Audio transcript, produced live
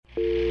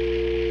911,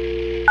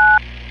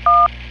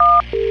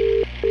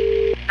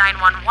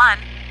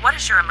 what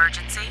is your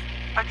emergency?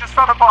 I just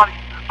found a body.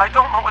 I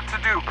don't know what to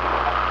do.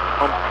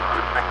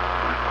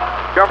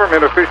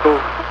 Government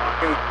officials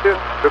insist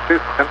that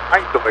this is an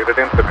isolated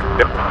incident.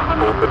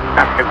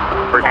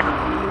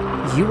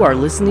 You are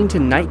listening to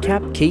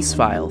Nitecap Case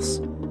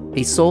Files,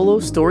 a solo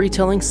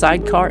storytelling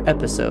sidecar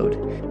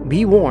episode.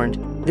 Be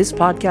warned, this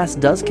podcast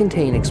does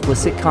contain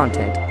explicit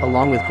content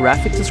along with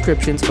graphic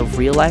descriptions of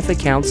real-life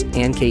accounts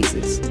and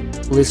cases.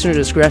 Listener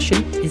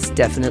discretion is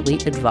definitely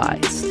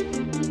advised.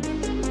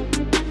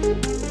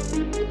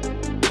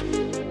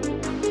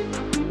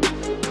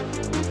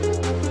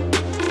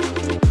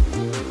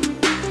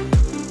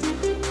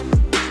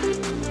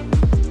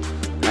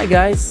 Hi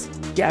guys,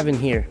 Gavin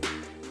here.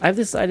 I've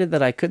decided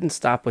that I couldn't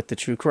stop with the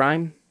true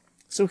crime,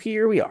 so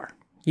here we are,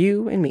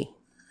 you and me.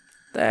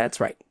 That's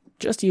right,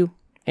 just you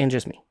and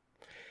just me.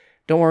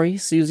 Don't worry,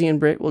 Susie and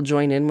Britt will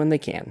join in when they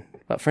can,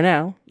 but for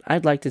now,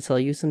 I'd like to tell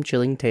you some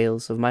chilling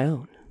tales of my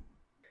own.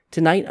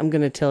 Tonight, I'm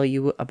going to tell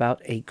you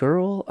about A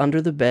Girl Under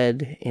the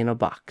Bed in a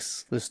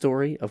Box, the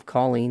story of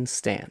Colleen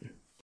Stan.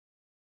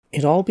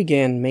 It all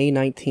began May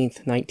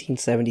 19th,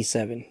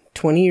 1977.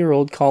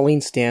 20-year-old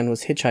Colleen Stan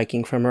was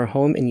hitchhiking from her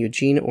home in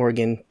Eugene,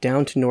 Oregon,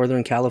 down to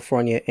Northern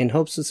California in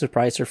hopes to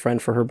surprise her friend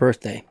for her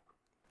birthday.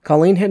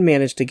 Colleen had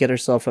managed to get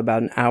herself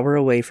about an hour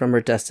away from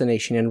her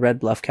destination in Red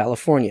Bluff,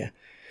 California,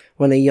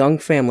 when a young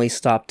family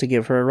stopped to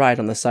give her a ride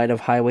on the side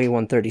of Highway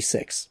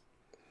 136.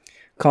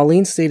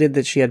 Colleen stated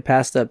that she had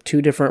passed up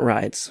 2 different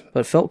rides,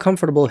 but felt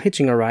comfortable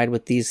hitching a ride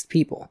with these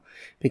people,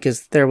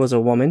 because there was a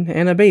woman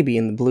and a baby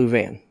in the blue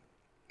van.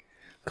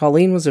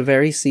 Colleen was a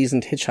very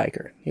seasoned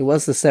hitchhiker. It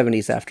was the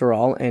 70s after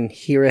all, and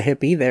here a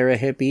hippie, there a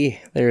hippie,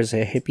 there's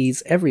a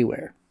hippies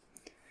everywhere.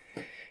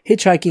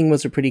 Hitchhiking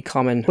was a pretty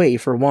common way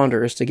for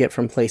wanderers to get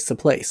from place to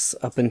place.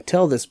 Up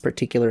until this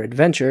particular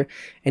adventure,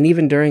 and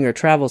even during her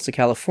travels to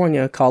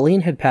California,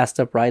 Colleen had passed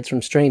up rides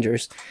from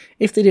strangers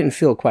if they didn't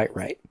feel quite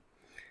right.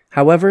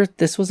 However,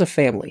 this was a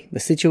family. The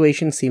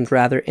situation seemed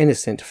rather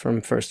innocent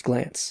from first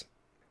glance.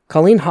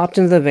 Colleen hopped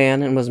into the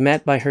van and was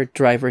met by her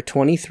driver,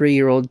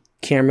 23-year-old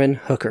Cameron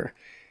Hooker,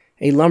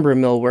 a lumber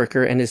mill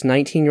worker, and his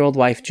 19-year-old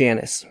wife,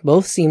 Janice.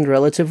 Both seemed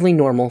relatively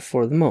normal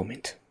for the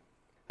moment.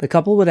 The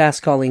couple would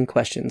ask Colleen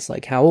questions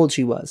like how old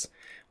she was,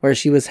 where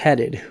she was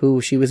headed, who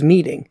she was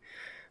meeting.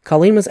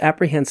 Colleen was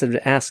apprehensive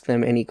to ask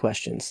them any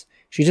questions.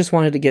 She just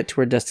wanted to get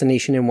to her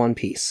destination in one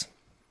piece.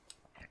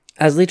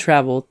 As they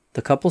traveled,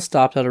 the couple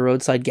stopped at a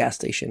roadside gas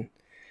station.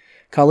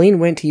 Colleen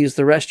went to use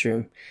the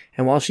restroom,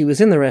 and while she was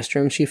in the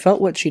restroom, she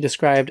felt what she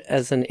described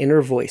as an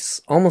inner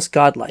voice, almost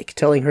godlike,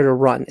 telling her to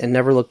run and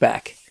never look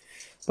back.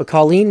 But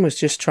Colleen was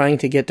just trying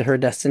to get to her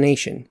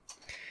destination,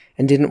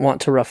 and didn't want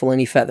to ruffle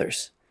any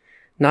feathers.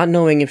 Not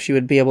knowing if she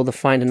would be able to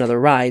find another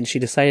ride, she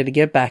decided to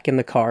get back in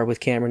the car with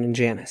Cameron and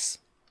Janice.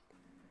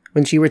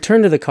 When she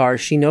returned to the car,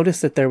 she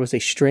noticed that there was a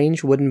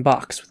strange wooden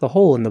box with a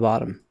hole in the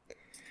bottom.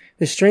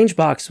 The strange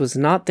box was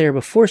not there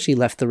before she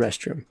left the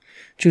restroom.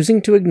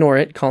 Choosing to ignore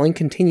it, Colleen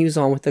continues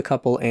on with the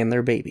couple and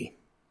their baby.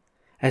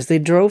 As they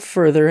drove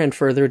further and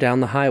further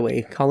down the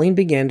highway, Colleen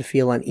began to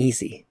feel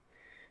uneasy.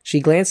 She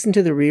glanced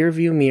into the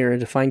rear-view mirror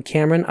to find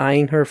Cameron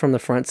eyeing her from the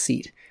front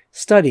seat,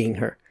 studying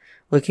her,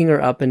 looking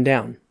her up and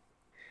down.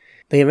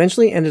 They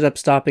eventually ended up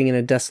stopping in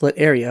a desolate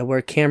area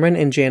where Cameron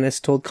and Janice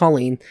told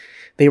Colleen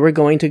they were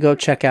going to go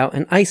check out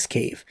an ice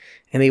cave,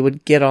 and they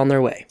would get on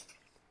their way.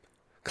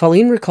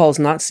 Colleen recalls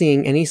not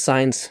seeing any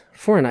signs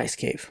for an ice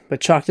cave, but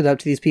chalked it up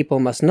to these people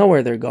must know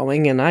where they're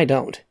going, and I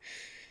don't.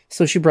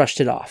 So she brushed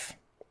it off.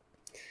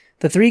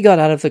 The 3 got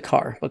out of the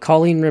car, but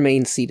Colleen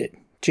remained seated.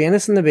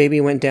 Janice and the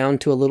baby went down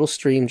to a little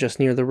stream just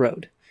near the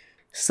road.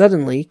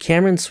 Suddenly,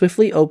 Cameron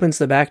swiftly opens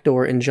the back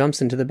door and jumps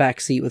into the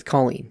back seat with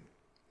Colleen.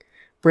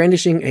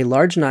 Brandishing a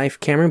large knife,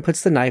 Cameron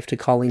puts the knife to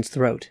Colleen's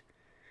throat.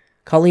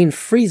 Colleen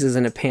freezes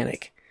in a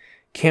panic.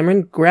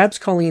 Cameron grabs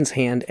Colleen's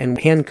hand and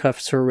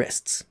handcuffs her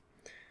wrists.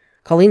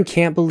 Colleen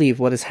can't believe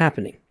what is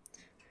happening.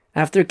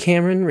 After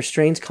Cameron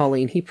restrains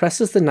Colleen, he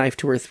presses the knife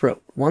to her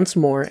throat once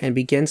more and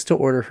begins to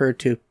order her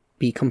to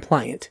be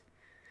compliant.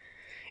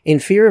 In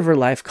fear of her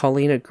life,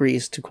 Colleen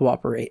agrees to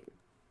cooperate.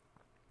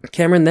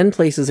 Cameron then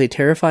places a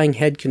terrifying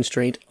head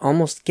constraint,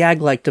 almost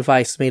gag-like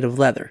device made of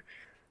leather.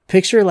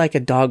 Picture like a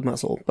dog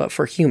muzzle, but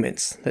for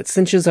humans, that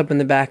cinches up in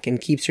the back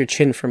and keeps your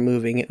chin from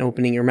moving and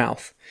opening your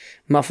mouth,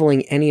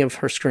 muffling any of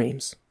her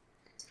screams.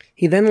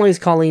 He then lays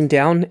Colleen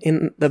down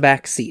in the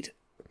back seat.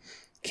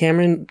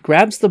 Cameron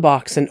grabs the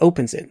box and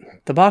opens it.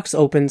 The box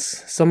opens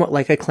somewhat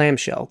like a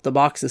clamshell. The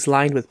box is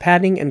lined with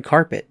padding and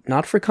carpet,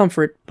 not for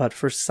comfort, but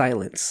for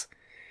silence.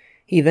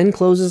 He then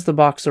closes the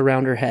box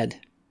around her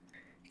head.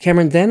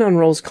 Cameron then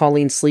unrolls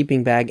Colleen's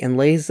sleeping bag and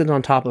lays it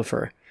on top of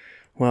her.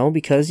 Well,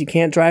 because you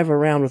can't drive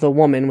around with a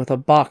woman with a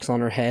box on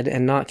her head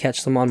and not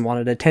catch some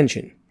unwanted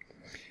attention.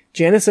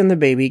 Janice and the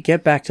baby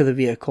get back to the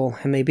vehicle,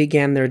 and they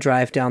began their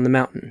drive down the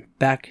mountain,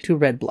 back to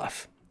Red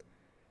Bluff.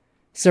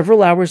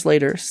 Several hours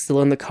later,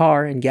 still in the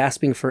car and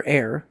gasping for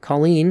air,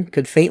 Colleen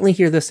could faintly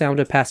hear the sound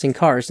of passing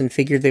cars and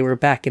figured they were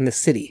back in the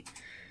city.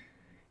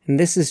 and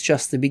this is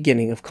just the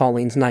beginning of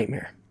Colleen's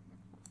nightmare.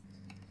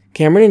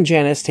 Cameron and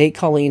Janice take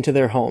Colleen to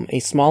their home, a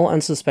small,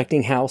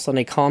 unsuspecting house on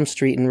a calm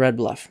street in Red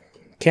Bluff.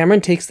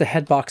 Cameron takes the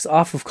headbox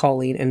off of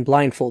Colleen and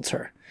blindfolds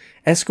her,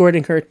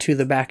 escorting her to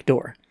the back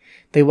door.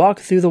 They walk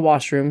through the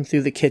washroom,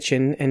 through the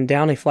kitchen, and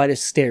down a flight of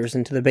stairs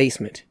into the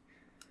basement.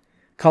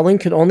 Colleen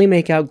could only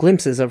make out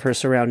glimpses of her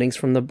surroundings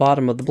from the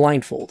bottom of the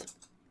blindfold.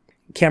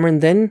 Cameron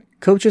then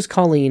coaches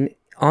Colleen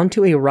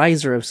onto a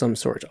riser of some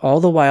sort, all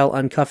the while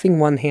uncuffing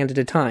one hand at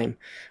a time,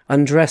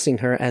 undressing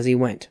her as he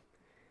went.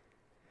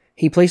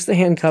 He placed the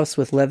handcuffs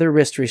with leather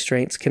wrist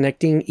restraints,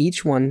 connecting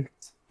each one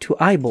to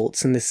eye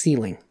bolts in the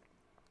ceiling.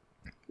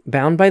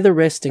 Bound by the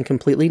wrist and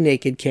completely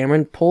naked,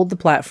 Cameron pulled the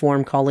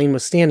platform Colleen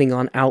was standing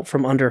on out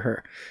from under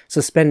her,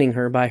 suspending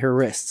her by her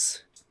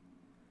wrists.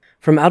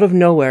 From out of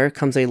nowhere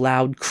comes a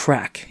loud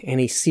crack and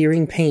a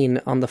searing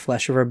pain on the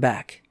flesh of her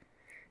back.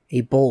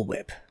 A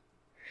bullwhip.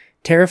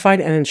 Terrified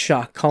and in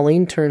shock,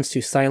 Colleen turns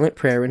to silent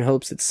prayer in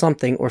hopes that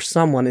something or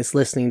someone is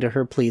listening to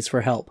her pleas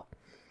for help.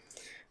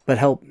 But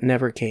help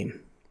never came.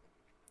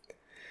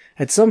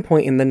 At some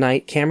point in the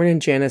night, Cameron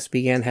and Janice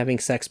began having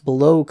sex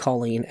below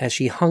Colleen as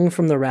she hung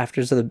from the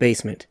rafters of the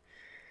basement.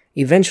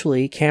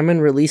 Eventually, Cameron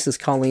releases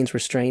Colleen's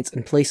restraints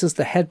and places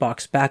the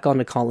headbox back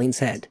onto Colleen's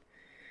head.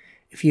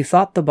 If you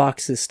thought the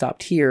boxes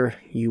stopped here,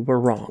 you were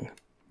wrong.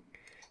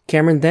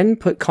 Cameron then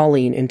put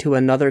Colleen into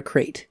another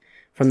crate,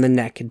 from the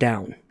neck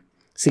down,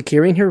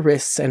 securing her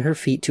wrists and her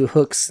feet to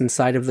hooks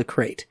inside of the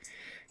crate.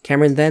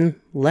 Cameron then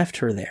left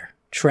her there,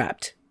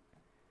 trapped.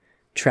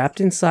 Trapped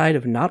inside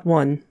of not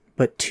one,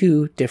 but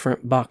 2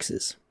 different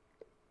boxes.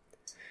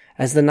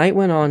 As the night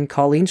went on,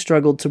 Colleen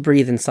struggled to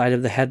breathe inside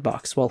of the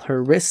headbox, while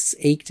her wrists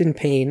ached in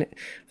pain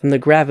from the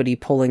gravity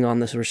pulling on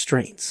the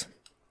restraints.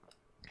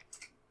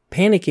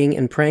 Panicking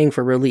and praying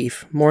for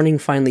relief, morning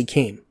finally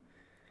came.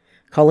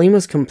 Colleen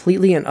was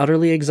completely and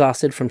utterly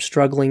exhausted from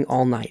struggling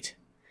all night.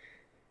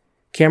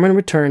 Cameron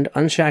returned,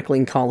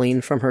 unshackling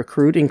Colleen from her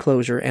crude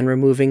enclosure and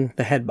removing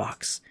the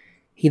headbox.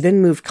 He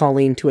then moved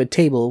Colleen to a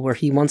table where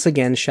he once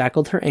again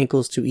shackled her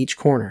ankles to each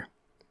corner.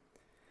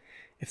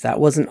 If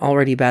that wasn't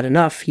already bad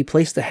enough, he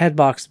placed the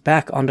headbox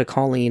back onto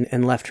Colleen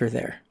and left her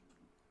there.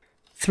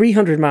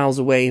 300 miles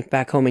away,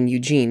 back home in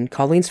Eugene,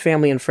 Colleen's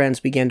family and friends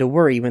began to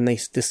worry when they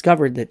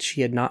discovered that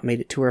she had not made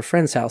it to her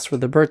friend's house for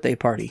the birthday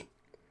party.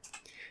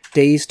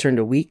 Days turned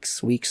to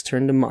weeks, weeks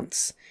turned to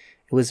months.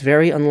 It was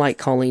very unlike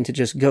Colleen to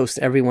just ghost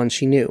everyone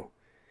she knew.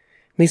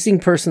 Missing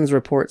persons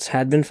reports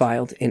had been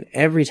filed in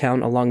every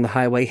town along the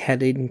highway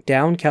heading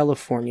down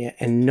California,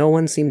 and no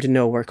one seemed to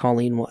know where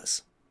Colleen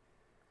was.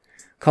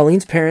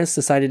 Colleen's parents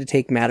decided to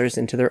take matters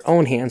into their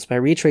own hands by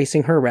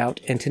retracing her route,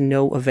 and to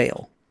no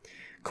avail.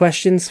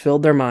 Questions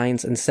filled their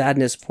minds, and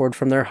sadness poured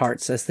from their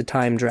hearts as the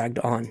time dragged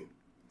on.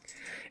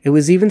 It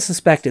was even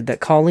suspected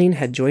that Colleen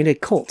had joined a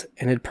cult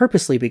and had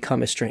purposely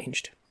become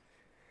estranged.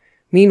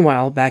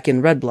 Meanwhile, back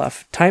in Red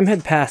Bluff, time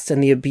had passed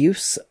and the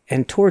abuse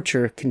and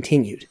torture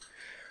continued.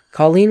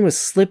 Colleen was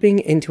slipping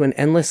into an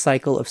endless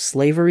cycle of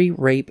slavery,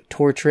 rape,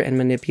 torture, and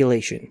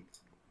manipulation.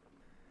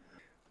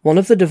 One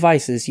of the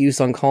devices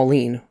used on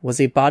Colleen was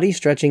a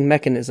body-stretching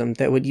mechanism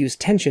that would use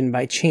tension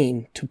by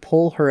chain to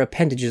pull her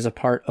appendages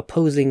apart,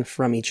 opposing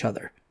from each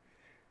other.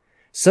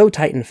 So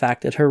tight, in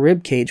fact, that her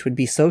rib cage would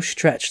be so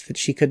stretched that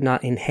she could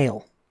not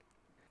inhale.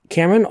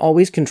 Cameron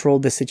always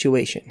controlled the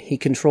situation. He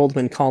controlled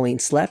when Colleen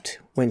slept,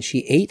 when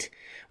she ate,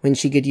 when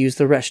she could use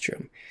the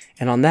restroom.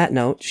 And on that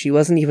note, she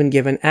wasn't even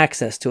given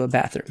access to a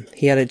bathroom.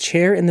 He had a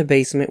chair in the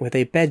basement with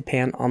a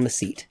bedpan on the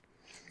seat.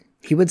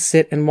 He would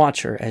sit and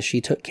watch her as she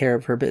took care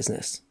of her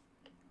business.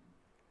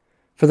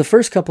 For the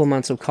first couple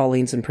months of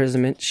Colleen's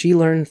imprisonment, she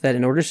learned that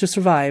in order to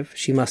survive,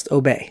 she must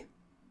obey.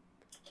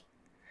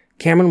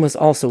 Cameron was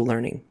also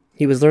learning.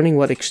 He was learning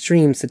what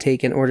extremes to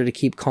take in order to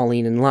keep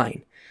Colleen in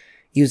line,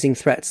 using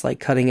threats like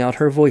cutting out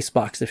her voice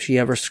box if she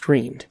ever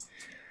screamed.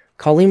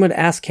 Colleen would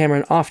ask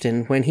Cameron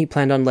often when he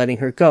planned on letting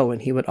her go,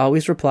 and he would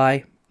always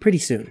reply, "Pretty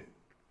soon."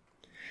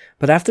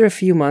 But after a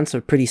few months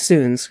of pretty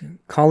soons,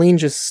 Colleen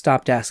just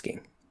stopped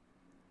asking.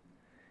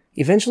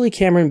 Eventually,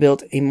 Cameron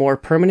built a more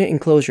permanent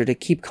enclosure to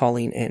keep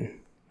Colleen in,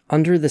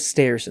 under the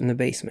stairs in the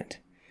basement.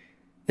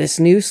 This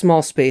new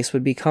small space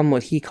would become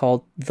what he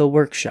called the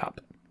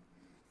workshop.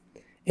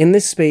 In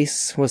this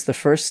space was the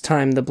first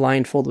time the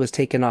blindfold was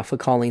taken off of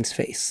Colleen's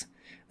face.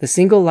 The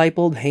single light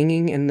bulb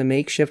hanging in the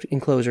makeshift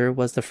enclosure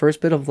was the first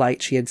bit of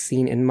light she had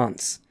seen in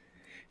months.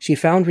 She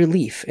found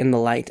relief in the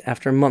light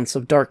after months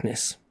of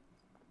darkness.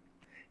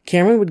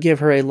 Cameron would give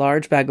her a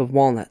large bag of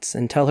walnuts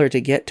and tell her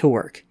to get to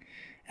work,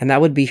 and that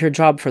would be her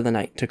job for the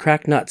night, to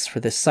crack nuts for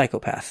this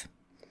psychopath.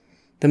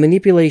 The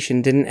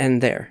manipulation didn't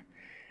end there.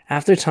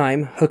 After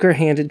time, Hooker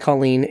handed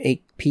Colleen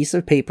a piece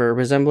of paper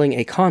resembling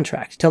a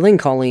contract, telling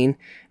Colleen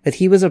that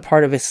he was a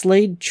part of a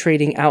slave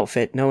trading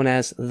outfit known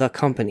as The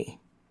Company.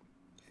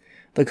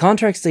 The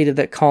contract stated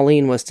that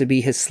Colleen was to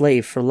be his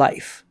slave for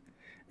life,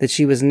 that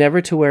she was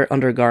never to wear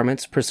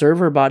undergarments, preserve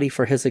her body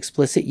for his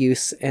explicit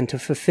use, and to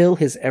fulfill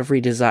his every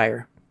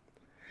desire.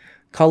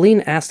 Colleen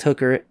asked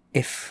Hooker,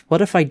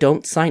 what if I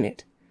don't sign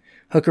it?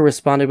 Hooker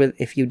responded with,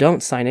 "If you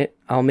don't sign it,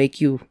 I'll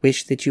make you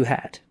wish that you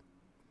had."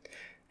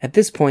 At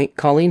this point,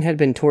 Colleen had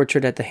been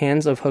tortured at the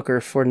hands of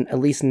Hooker for at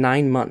least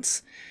 9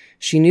 months.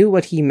 She knew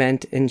what he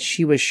meant, and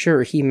she was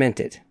sure he meant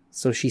it,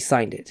 so she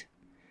signed it.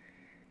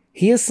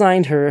 He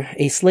assigned her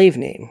a slave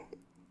name,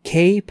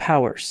 Kay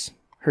Powers.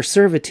 Her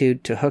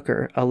servitude to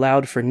Hooker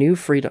allowed for new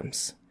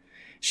freedoms.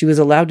 She was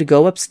allowed to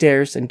go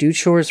upstairs and do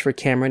chores for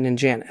Cameron and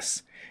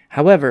Janice.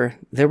 However,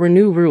 there were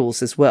new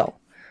rules as well.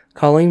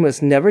 Colleen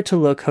was never to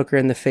look Hooker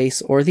in the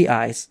face or the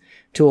eyes,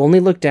 to only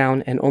look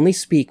down and only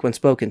speak when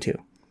spoken to.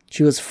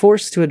 She was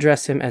forced to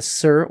address him as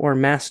sir or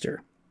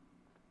master.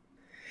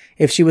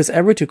 If she was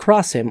ever to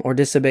cross him or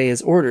disobey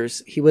his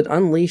orders, he would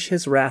unleash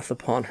his wrath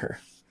upon her.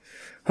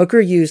 Hooker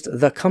used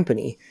the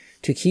company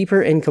to keep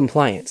her in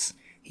compliance.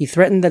 He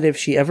threatened that if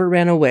she ever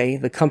ran away,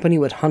 the company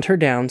would hunt her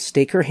down,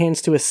 stake her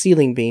hands to a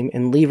ceiling beam,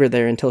 and leave her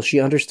there until she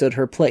understood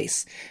her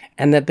place,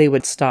 and that they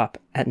would stop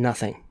at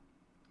nothing.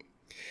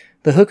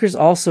 The Hookers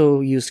also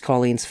used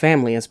Colleen's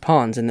family as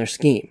pawns in their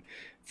scheme,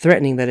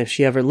 threatening that if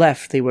she ever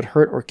left, they would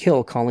hurt or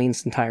kill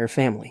Colleen's entire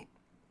family.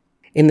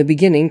 In the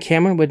beginning,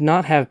 Cameron would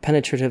not have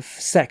penetrative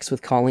sex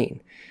with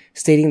Colleen,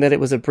 stating that it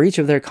was a breach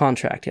of their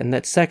contract and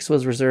that sex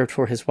was reserved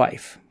for his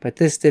wife, but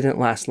this didn't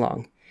last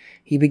long.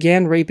 He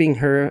began raping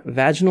her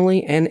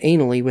vaginally and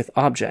anally with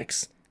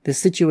objects. This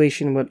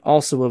situation would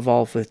also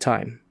evolve with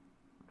time.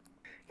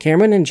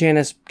 Cameron and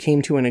Janice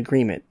came to an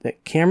agreement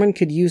that Cameron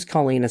could use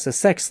Colleen as a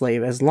sex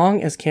slave as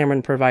long as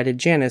Cameron provided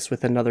Janice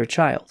with another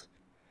child.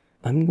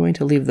 I'm going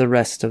to leave the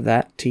rest of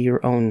that to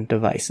your own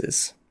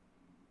devices.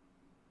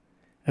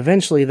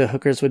 Eventually, the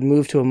Hookers would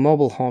move to a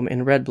mobile home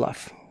in Red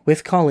Bluff,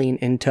 with Colleen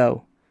in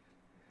tow.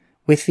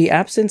 With the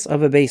absence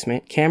of a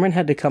basement, Cameron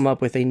had to come up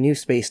with a new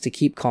space to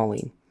keep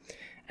Colleen.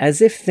 As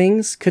if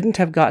things couldn't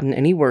have gotten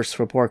any worse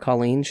for poor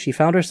Colleen, she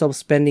found herself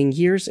spending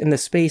years in the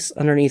space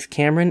underneath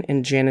Cameron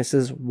and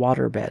Janice's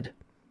waterbed.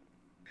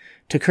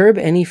 To curb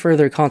any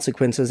further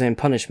consequences and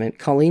punishment,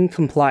 Colleen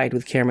complied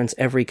with Cameron's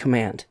every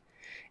command,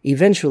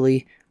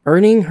 eventually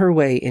earning her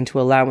way into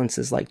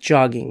allowances like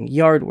jogging,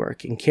 yard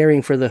work, and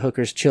caring for the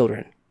Hookers'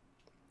 children.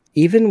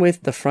 Even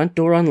with the front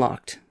door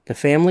unlocked, the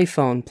family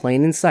phone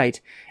plain in sight,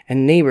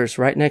 and neighbors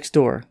right next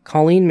door,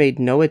 Colleen made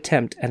no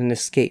attempt at an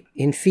escape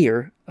in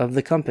fear of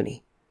the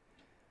company.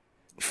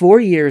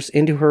 4 years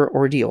into her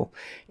ordeal,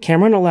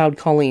 Cameron allowed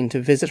Colleen to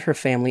visit her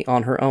family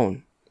on her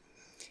own.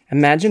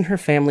 Imagine her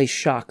family's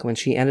shock when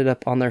she ended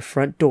up on their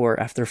front door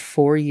after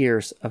 4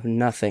 years of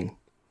nothing.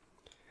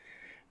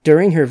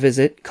 During her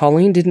visit,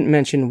 Colleen didn't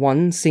mention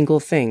one single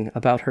thing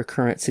about her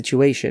current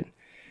situation.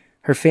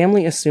 Her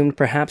family assumed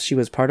perhaps she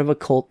was part of a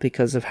cult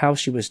because of how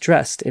she was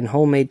dressed in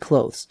homemade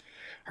clothes,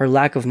 her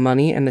lack of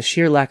money, and the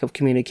sheer lack of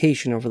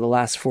communication over the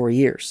last 4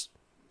 years.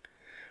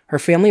 Her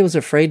family was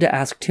afraid to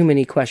ask too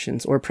many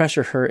questions or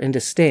pressure her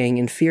into staying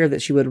in fear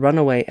that she would run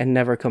away and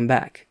never come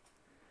back.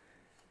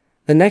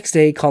 The next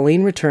day,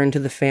 Colleen returned to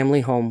the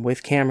family home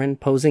with Cameron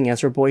posing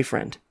as her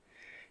boyfriend.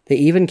 They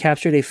even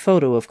captured a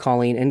photo of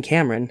Colleen and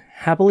Cameron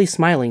happily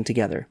smiling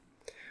together,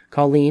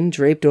 Colleen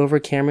draped over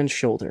Cameron's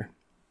shoulder.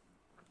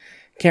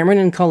 Cameron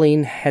and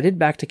Colleen headed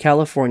back to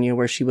California,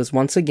 where she was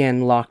once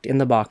again locked in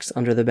the box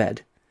under the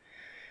bed.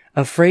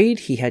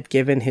 Afraid he had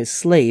given his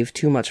slave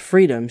too much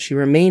freedom, she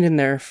remained in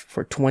there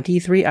for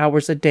 23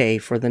 hours a day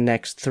for the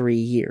next 3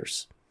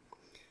 years.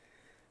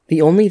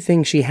 The only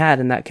thing she had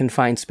in that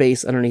confined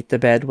space underneath the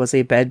bed was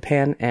a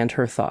bedpan and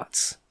her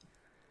thoughts.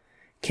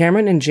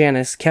 Cameron and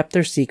Janice kept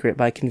their secret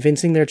by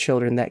convincing their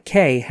children that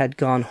Kay had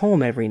gone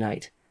home every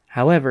night.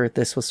 However,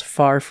 this was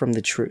far from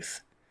the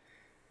truth.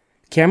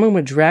 Cameron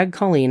would drag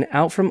Colleen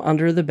out from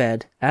under the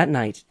bed at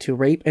night to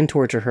rape and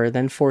torture her,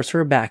 then force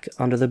her back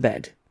under the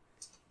bed,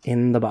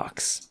 in the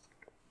box.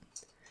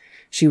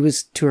 She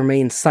was to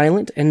remain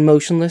silent and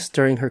motionless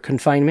during her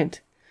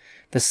confinement.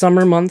 The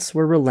summer months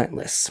were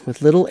relentless,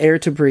 with little air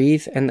to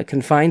breathe and the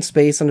confined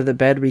space under the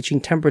bed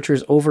reaching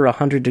temperatures over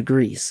 100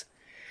 degrees.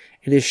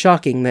 It is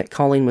shocking that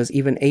Colleen was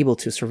even able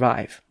to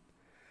survive.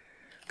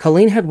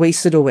 Colleen had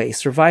wasted away,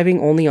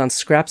 surviving only on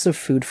scraps of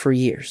food for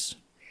years.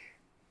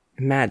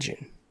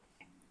 Imagine.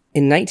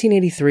 In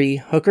 1983,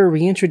 Hooker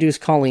reintroduced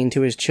Colleen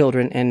to his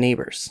children and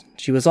neighbors.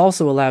 She was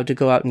also allowed to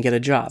go out and get a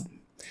job.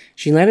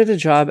 She landed a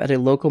job at a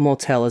local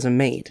motel as a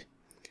maid.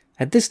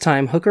 At this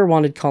time, Hooker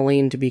wanted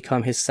Colleen to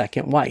become his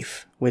second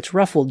wife, which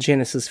ruffled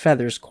Janice's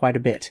feathers quite a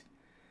bit.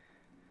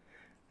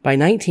 By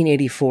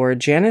 1984,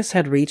 Janice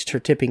had reached her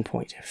tipping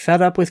point,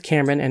 fed up with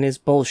Cameron and his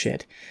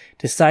bullshit,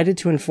 decided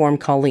to inform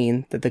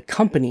Colleen that the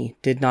company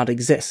did not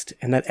exist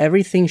and that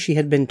everything she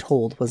had been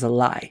told was a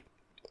lie.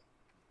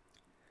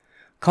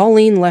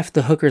 Colleen left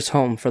the Hooker's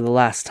home for the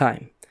last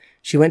time.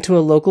 She went to a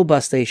local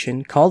bus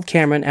station, called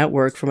Cameron at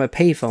work from a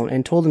payphone,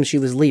 and told him she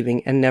was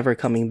leaving and never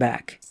coming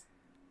back.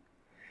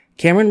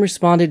 Cameron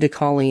responded to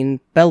Colleen,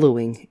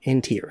 bellowing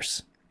in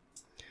tears.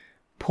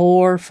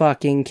 Poor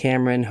fucking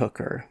Cameron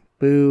Hooker.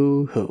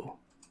 Boo-hoo.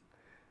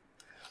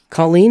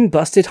 Colleen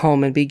busted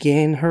home and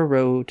began her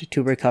road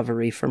to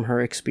recovery from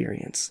her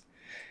experience.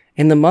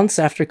 In the months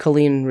after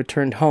Colleen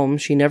returned home,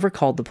 she never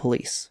called the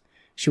police.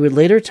 She would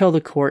later tell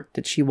the court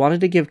that she wanted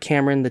to give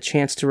Cameron the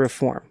chance to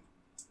reform.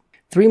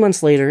 3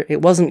 months later,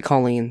 it wasn't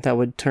Colleen that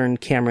would turn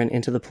Cameron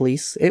into the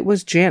police, it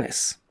was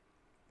Janice.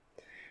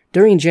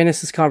 During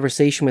Janice's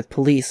conversation with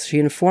police, she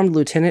informed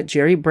Lieutenant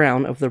Jerry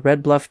Brown of the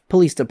Red Bluff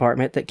Police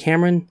Department that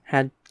Cameron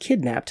had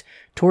kidnapped,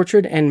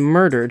 tortured, and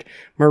murdered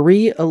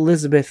Marie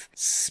Elizabeth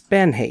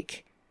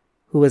Spanhake,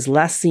 who was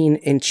last seen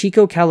in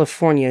Chico,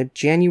 California,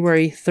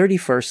 January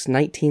 31st,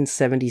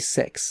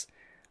 1976.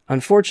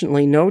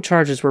 Unfortunately, no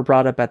charges were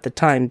brought up at the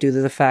time due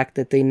to the fact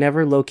that they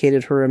never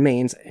located her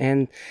remains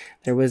and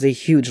there was a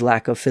huge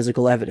lack of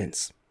physical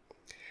evidence.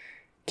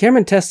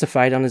 Cameron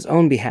testified on his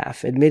own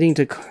behalf, admitting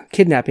to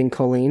kidnapping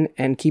Colleen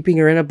and keeping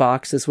her in a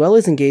box as well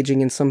as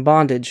engaging in some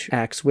bondage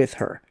acts with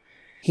her.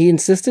 He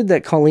insisted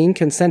that Colleen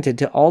consented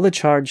to all the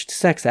charged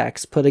sex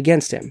acts put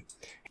against him.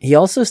 He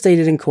also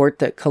stated in court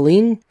that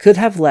Colleen could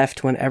have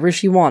left whenever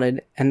she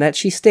wanted and that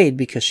she stayed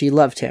because she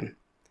loved him.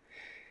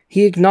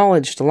 He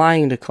acknowledged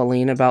lying to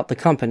Colleen about the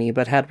company,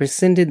 but had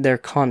rescinded their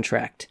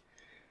contract.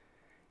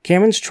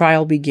 Cameron's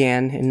trial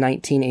began in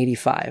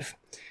 1985.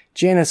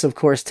 Janice, of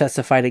course,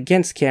 testified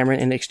against Cameron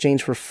in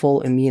exchange for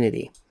full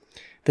immunity.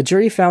 The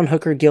jury found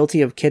Hooker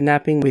guilty of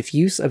kidnapping with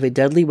use of a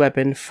deadly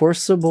weapon,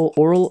 forcible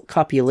oral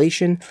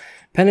copulation,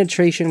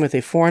 penetration with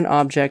a foreign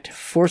object,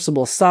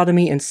 forcible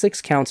sodomy, and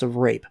 6 counts of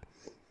rape.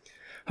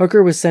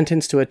 Hooker was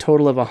sentenced to a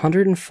total of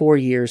 104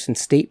 years in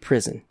state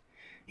prison.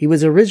 He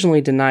was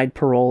originally denied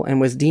parole and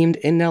was deemed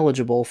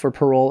ineligible for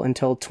parole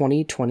until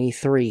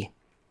 2023.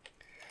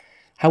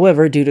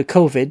 However, due to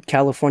COVID,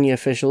 California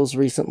officials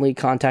recently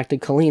contacted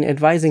Colleen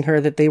advising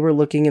her that they were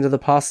looking into the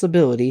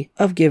possibility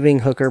of giving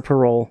Hooker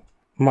parole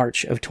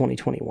March of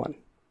 2021.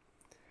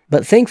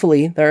 But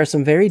thankfully, there are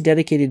some very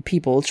dedicated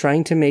people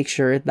trying to make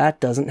sure that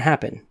doesn't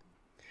happen.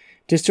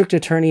 District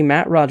Attorney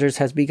Matt Rogers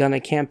has begun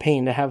a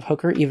campaign to have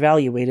Hooker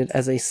evaluated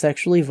as a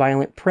sexually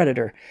violent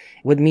predator.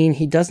 It would mean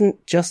he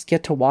doesn't just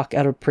get to walk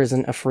out of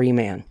prison a free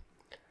man.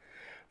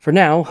 For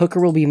now, Hooker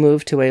will be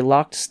moved to a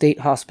locked state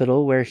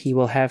hospital where he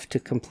will have to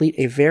complete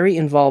a very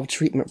involved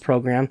treatment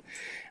program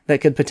that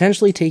could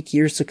potentially take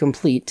years to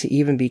complete to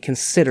even be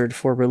considered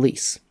for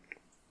release.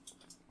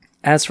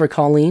 As for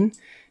Colleen,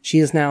 she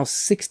is now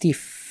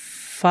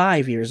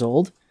 65 years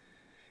old.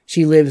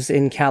 She lives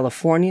in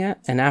California,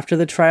 and after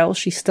the trial,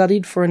 she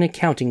studied for an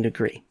accounting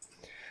degree.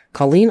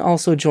 Colleen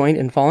also joined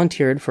and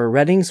volunteered for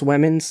Redding's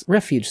Women's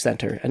Refuge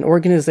Center, an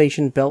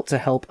organization built to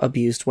help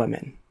abused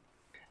women.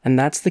 And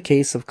that's the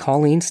case of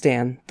Colleen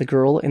Stan, the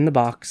girl in the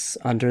box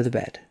under the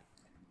bed.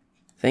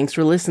 Thanks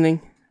for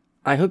listening.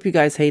 I hope you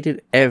guys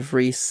hated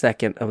every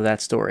second of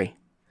that story.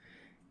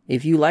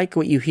 If you like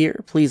what you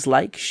hear, please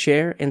like,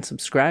 share, and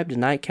subscribe to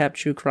Nitecap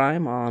True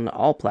Crime on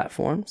all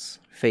platforms.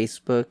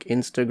 Facebook,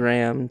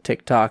 Instagram,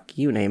 TikTok,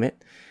 you name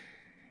it.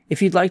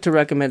 If you'd like to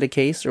recommend a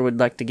case or would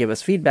like to give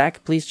us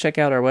feedback, please check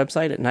out our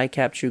website at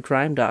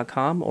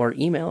nightcaptruecrime.com or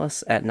email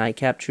us at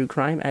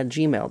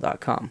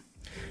nightcaptruecrime@gmail.com.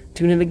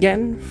 Tune in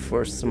again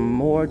for some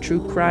more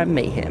true crime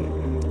mayhem.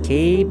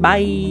 Okay,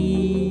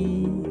 bye!